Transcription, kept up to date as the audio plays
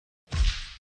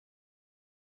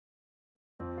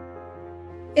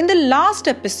In the last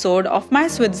episode of my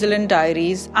Switzerland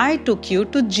Diaries, I took you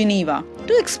to Geneva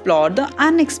to explore the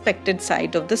unexpected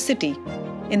side of the city.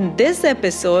 In this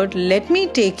episode, let me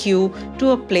take you to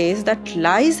a place that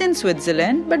lies in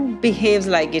Switzerland but behaves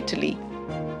like Italy.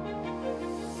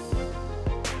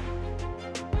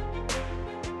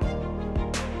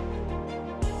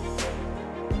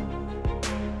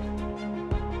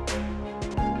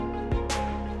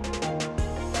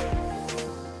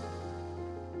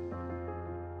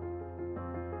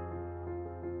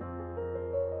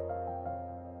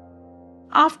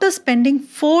 After spending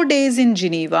 4 days in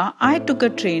Geneva, I took a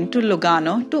train to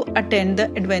Lugano to attend the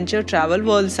Adventure Travel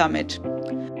World Summit.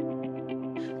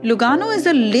 Lugano is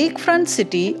a lakefront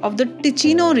city of the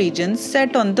Ticino region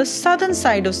set on the southern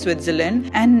side of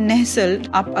Switzerland and nestled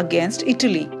up against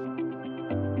Italy.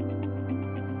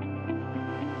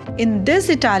 In this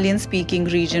Italian-speaking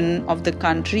region of the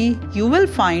country, you will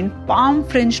find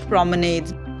palm-fringed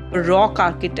promenades, rock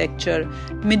architecture,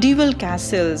 medieval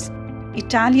castles,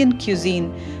 Italian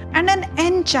cuisine, and an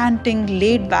enchanting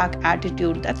laid-back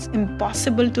attitude that's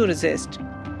impossible to resist.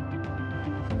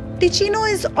 Ticino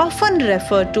is often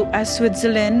referred to as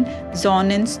Switzerland's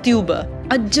Sonnenstube,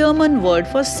 a German word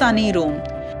for sunny Rome.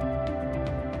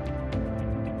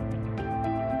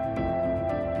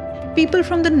 People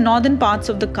from the northern parts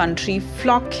of the country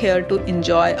flock here to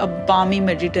enjoy a balmy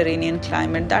Mediterranean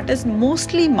climate that is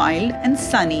mostly mild and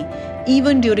sunny,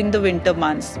 even during the winter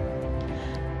months.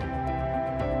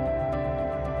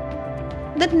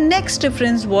 The next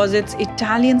difference was its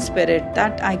Italian spirit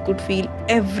that I could feel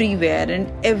everywhere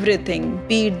and everything,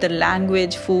 be it the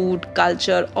language, food,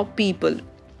 culture, or people.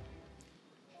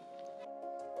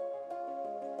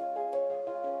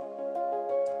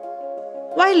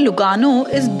 While Lugano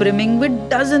is brimming with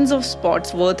dozens of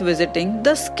spots worth visiting,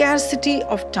 the scarcity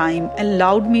of time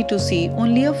allowed me to see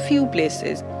only a few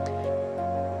places.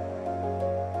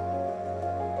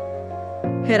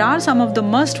 Here are some of the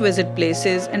must-visit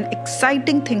places and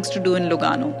exciting things to do in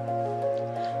Lugano.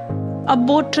 A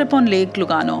boat trip on Lake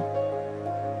Lugano.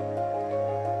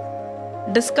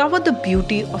 Discover the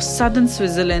beauty of southern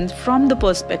Switzerland from the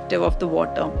perspective of the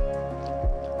water.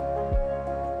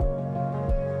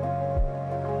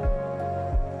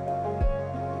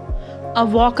 A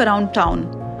walk around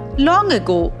town. Long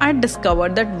ago, I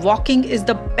discovered that walking is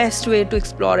the best way to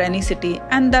explore any city,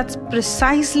 and that's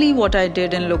precisely what I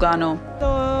did in Lugano.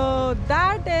 So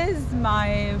that is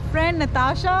my friend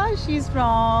Natasha. She's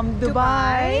from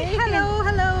Dubai. Hello.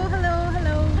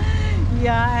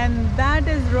 Yeah, and that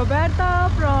is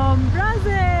Roberta from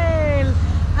Brazil.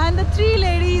 And the three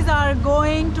ladies are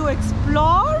going to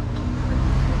explore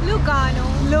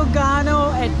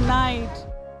Lugano at night.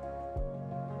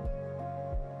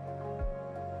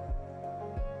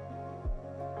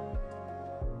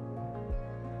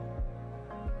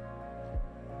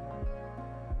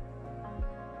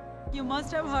 You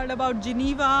must have heard about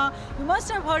Geneva, you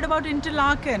must have heard about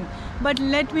Interlaken, but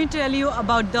let me tell you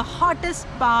about the hottest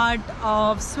part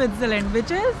of Switzerland,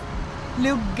 which is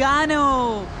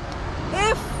Lugano.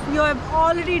 If you have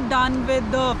already done with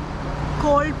the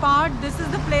cold part, this is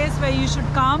the place where you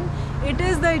should come. It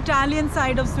is the Italian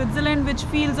side of Switzerland, which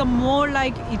feels more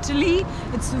like Italy.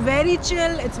 It's very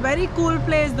chill, it's very cool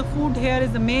place. The food here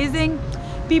is amazing.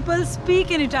 People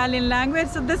speak in Italian language,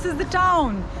 so this is the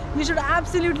town. You should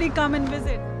absolutely come and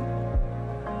visit.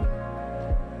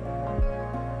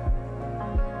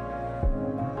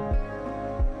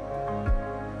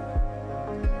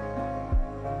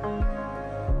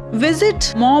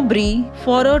 Visit Montbrie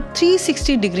for a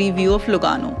 360-degree view of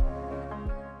Lugano.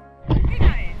 Hey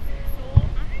guys, so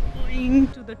I'm going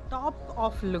to the top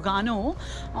of Lugano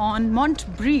on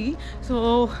Montbrie.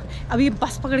 So अभी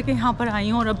बस पकड़ के यहाँ पर आई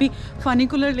हूँ और अभी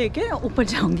funicular लेके ऊपर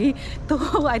जाऊँगी.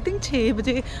 तो आई थिंक 6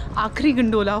 बजे आखिरी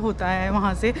गंडोला होता है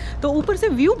वहाँ से, तो ऊपर से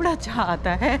व्यू बड़ा अच्छा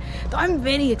आता है. तो आई एम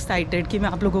वेरी एक्साइटेड कि मैं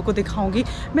आप लोगों को दिखाऊँगी.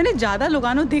 मैंने ज़्यादा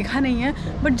लुगानो देखा नहीं है,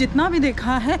 बट जितना भी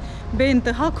देखा है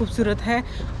बेइंतहा खूबसूरत है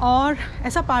और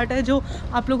ऐसा पार्ट है जो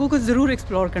आप लोगों को ज़रूर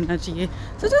एक्सप्लोर करना चाहिए.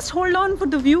 So just hold on for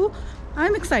the view. I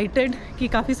am excited कि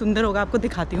काफ़ी सुंदर होगा. आपको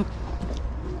दिखाती हूँ.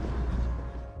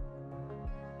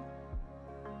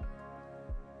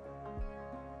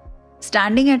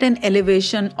 Standing at an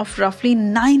elevation of roughly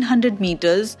 900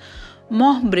 meters,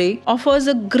 Montbrie offers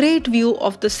a great view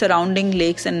of the surrounding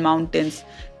lakes and mountains.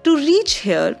 To reach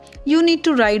here, you need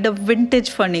to ride a vintage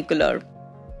funicular.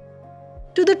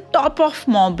 To the top of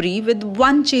Montbrie with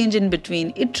one change in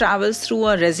between, it travels through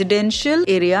a residential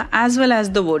area as well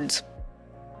as the woods.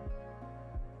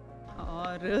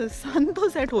 और और सन तो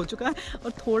set हो चुका है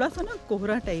और थोड़ा सा ना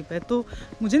कोहरा टाइप है, तो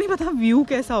मुझे नहीं पता व्यू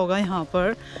कैसा होगा यहाँ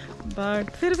पर, बट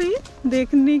फिर भी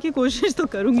देखने की कोशिश तो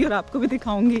करूँगी और आपको भी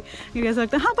दिखाऊंगी कि कैसा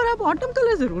लगता है। हाँ, पर आप ऑटम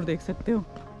कलर ज़रूर देख सकते हो।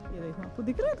 ये देखो, आपको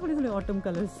दिख रहा है थोड़े थोड़े autumn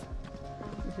colours,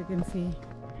 if you can see.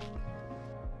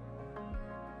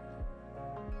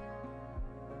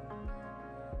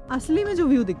 असली में जो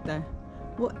व्यू दिखता है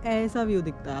वो ऐसा व्यू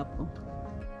दिखता है आपको।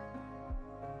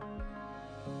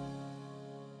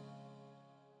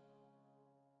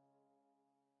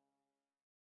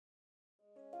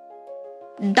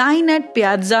 Dine at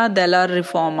Piazza della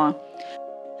Riforma.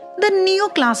 The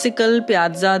neoclassical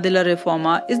Piazza della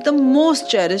Riforma is the most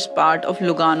cherished part of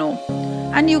Lugano,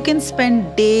 and you can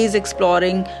spend days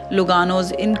exploring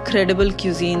Lugano's incredible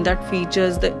cuisine that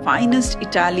features the finest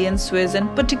Italian, Swiss,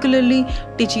 and particularly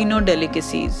Ticino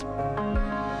delicacies.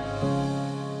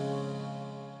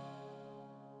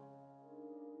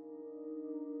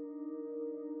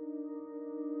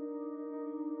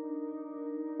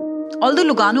 Although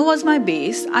Lugano was my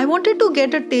base, I wanted to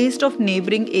get a taste of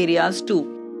neighboring areas too.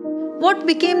 What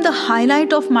became the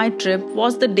highlight of my trip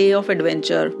was the day of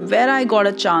adventure, where I got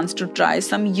a chance to try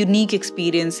some unique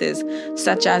experiences,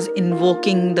 such as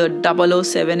invoking the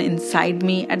 007 inside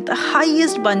me at the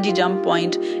highest bungee jump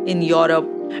point in Europe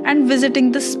and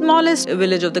visiting the smallest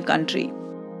village of the country.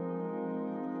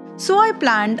 So I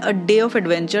planned a day of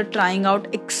adventure trying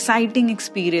out exciting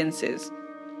experiences.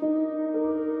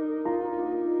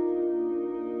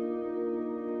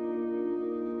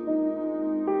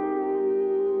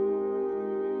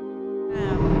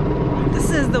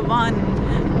 This is the one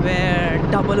where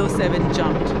 007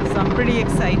 jumped, so I'm pretty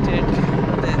excited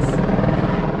for this.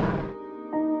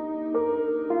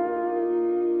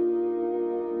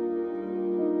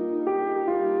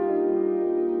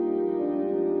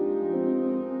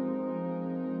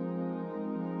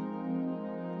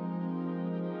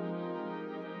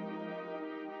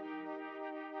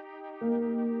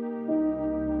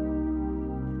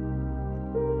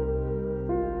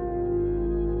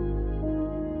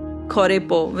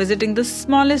 Corippo, visiting the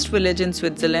smallest village in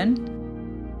Switzerland.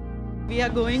 We are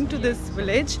going to this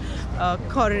village,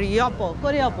 Corippo.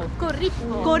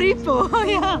 Corippo,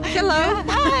 yeah. Hello.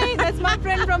 Hi, that's my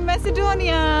friend from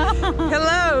Macedonia.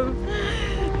 Hello.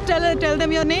 Tell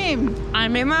them your name.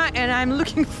 I'm Emma and I'm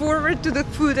looking forward to the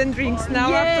food and drinks now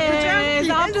after the jump. Yes,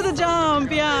 after the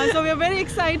jump, yeah. So we are very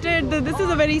excited. This is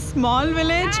a very small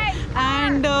village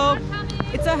and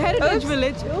it's a heritage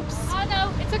village. Oops. Oh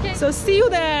no, it's okay. So see you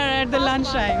there at the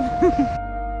lunchtime.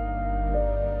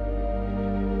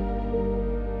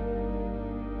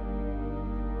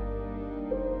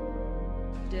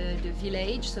 The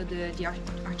village, so the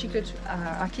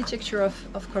architecture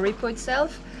of Corippo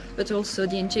itself, but also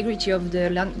the integrity of the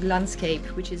landscape,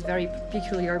 which is very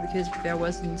peculiar because there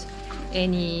wasn't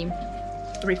any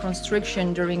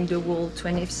reconstruction during the whole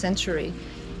 20th century.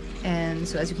 And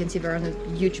so as you can see, there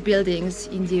are huge buildings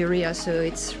in the area, so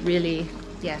it's really,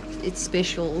 yeah, it's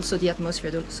special. Also the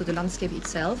atmosphere, so the landscape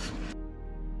itself.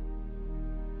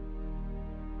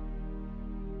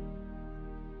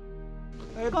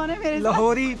 कौन है मेरे साथ?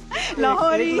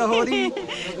 लाहौरी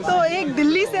तो एक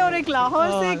दिल्ली से और एक लाहौर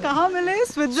से कहाँ मिले?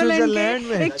 स्विट्जरलैंड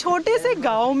के एक छोटे से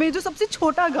गांव में, जो सबसे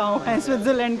छोटा गांव है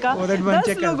स्विट्जरलैंड का,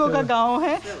 10 लोगों का गांव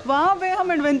है, वहाँ पे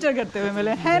हम एडवेंचर करते हुए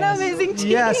मिले। है ना अमेजिंग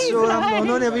चीज? यस, और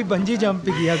उन्होंने अभी बंजी जंप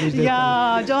भी किया बीच में,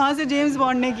 या जहाँ से जेम्स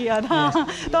बॉन्ड ने किया था।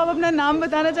 तो आप अपना नाम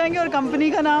बताना चाहेंगे और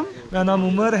कंपनी का नाम? मेरा नाम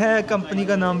उमर है, कंपनी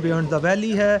का नाम बियॉन्ड द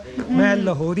वैली है। मैं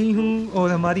लाहौरी हूँ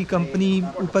और हमारी कंपनी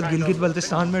ऊपर गिलगित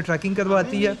बल्तिस्तान में ट्रैकिंग करवाती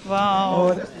है।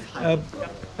 और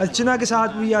अर्चना के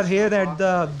साथ we are here at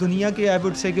the दुनिया के, आई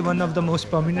वुड से कि one of the most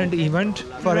prominent event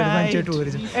for adventure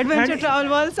tourism, adventure travel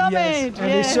world summit,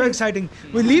 and it's so exciting.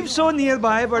 We live so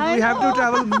nearby but we have to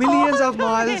travel millions of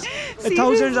miles,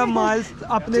 thousands of miles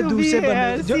अपने दूसरे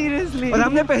बंदे, और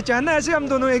हमने पहचाना ऐसे हम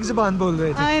दोनों एक ज़बान बोल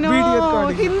रहे थे वीडियो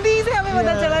रिकॉर्डिंग। हिंदी से हमें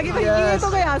पता चला कि भाई ये तो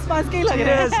कोई आसपास के ही लग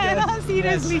रहे हैं।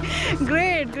 Seriously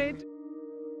great.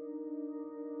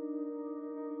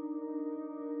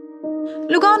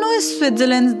 Lugano is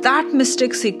Switzerland's that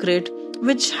mystic secret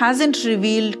which hasn't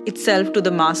revealed itself to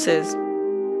the masses.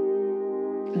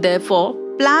 Therefore,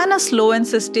 plan a slow and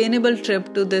sustainable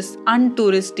trip to this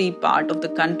untouristy part of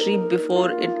the country before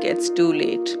it gets too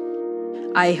late.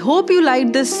 I hope you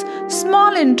liked this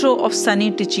small intro of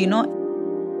sunny Ticino.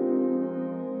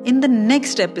 In the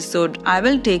next episode, I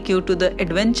will take you to the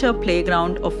adventure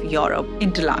playground of Europe,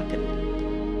 Interlaken.